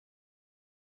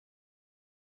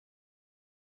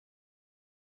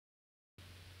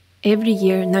Every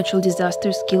year, natural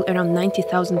disasters kill around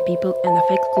 90,000 people and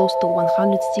affect close to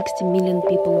 160 million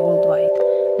people worldwide.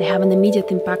 They have an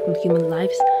immediate impact on human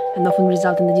lives and often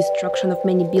result in the destruction of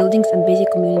many buildings and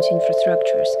basic community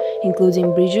infrastructures,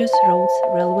 including bridges, roads,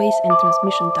 railways, and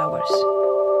transmission towers.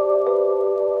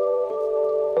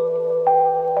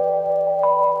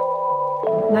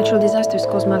 Natural disasters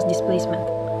cause mass displacement.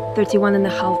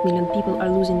 31.5 million people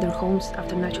are losing their homes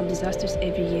after natural disasters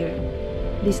every year.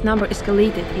 This number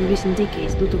escalated in recent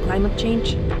decades due to climate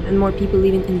change and more people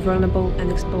living in vulnerable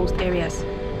and exposed areas.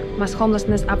 Mass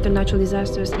homelessness after natural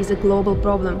disasters is a global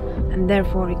problem and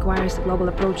therefore requires a global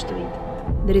approach to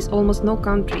it. There is almost no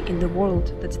country in the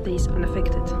world that stays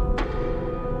unaffected.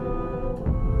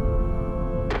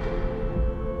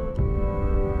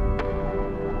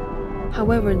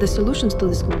 However, the solutions to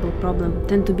this global problem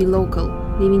tend to be local,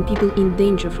 leaving people in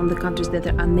danger from the countries that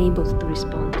are unable to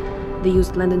respond. They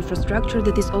use land infrastructure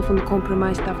that is often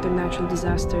compromised after natural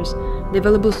disasters. The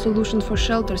available solutions for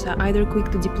shelters are either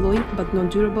quick to deploy but not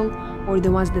durable, or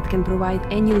the ones that can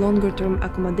provide any longer-term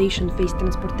accommodation face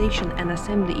transportation and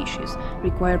assembly issues,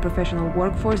 require professional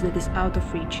workforce that is out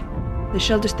of reach. The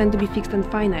shelters tend to be fixed and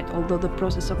finite, although the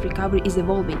process of recovery is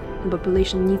evolving, and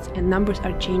population needs and numbers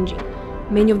are changing.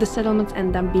 Many of the settlements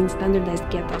end up being standardized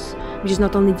ghettos, which is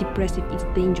not only depressive, it's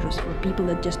dangerous for people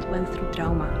that just went through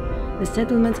trauma. The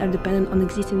settlements are dependent on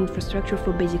existing infrastructure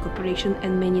for basic operation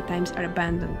and many times are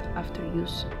abandoned after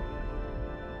use.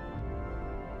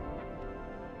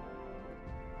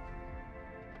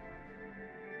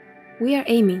 We are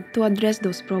aiming to address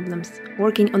those problems,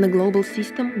 working on a global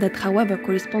system that, however,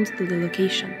 corresponds to the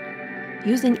location.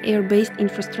 Using air-based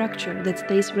infrastructure that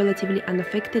stays relatively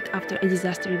unaffected after a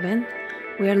disaster event,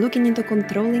 we are looking into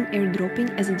controlling airdropping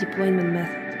as a deployment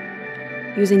method.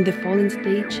 Using the falling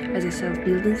stage as a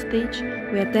self-building stage,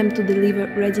 we attempt to deliver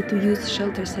ready-to-use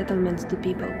shelter settlements to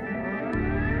people.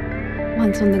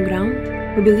 Once on the ground,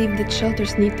 we believe that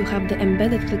shelters need to have the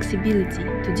embedded flexibility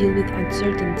to deal with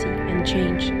uncertainty and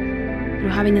change. Through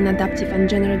having an adaptive and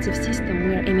generative system,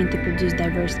 we are aiming to produce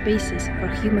diverse spaces for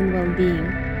human well-being.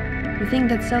 We think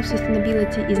that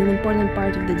self-sustainability is an important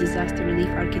part of the disaster relief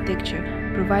architecture,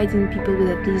 providing people with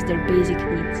at least their basic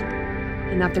needs.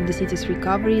 And after the city's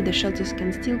recovery, the shelters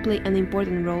can still play an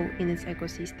important role in its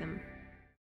ecosystem.